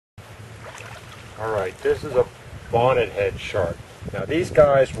Alright, this is a bonnethead shark. Now these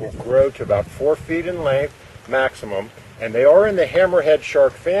guys will grow to about 4 feet in length maximum, and they are in the hammerhead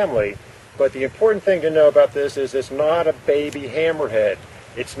shark family, but the important thing to know about this is it's not a baby hammerhead.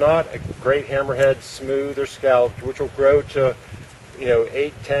 It's not a great hammerhead, smooth or scalloped, which will grow to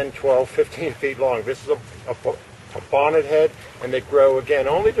 8, 10, 12, 15 feet long. This is a bonnethead, and they grow again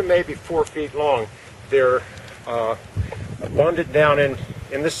only to maybe 4 feet long. They're abundant down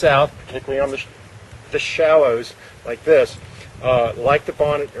in the south, particularly on the shallows like this. Like the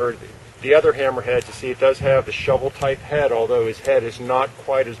bonnet or the other hammerheads, you see it does have the shovel type head, although his head is not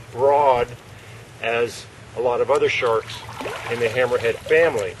quite as broad as a lot of other sharks in the hammerhead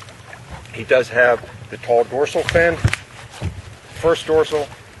family. He does have the tall dorsal fin, first dorsal,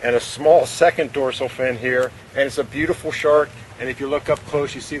 and a small second dorsal fin here, and it's a beautiful shark. And if you look up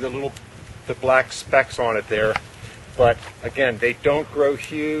close, you see the black specks on it there. But again, they don't grow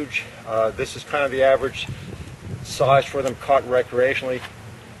huge. This is kind of the average size for them, caught recreationally.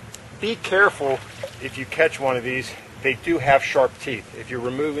 Be careful if you catch one of these. They do have sharp teeth. If you're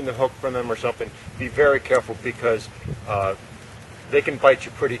removing the hook from them or something, be very careful, because they can bite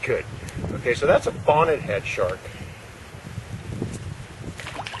you pretty good. Okay, so that's a bonnethead shark.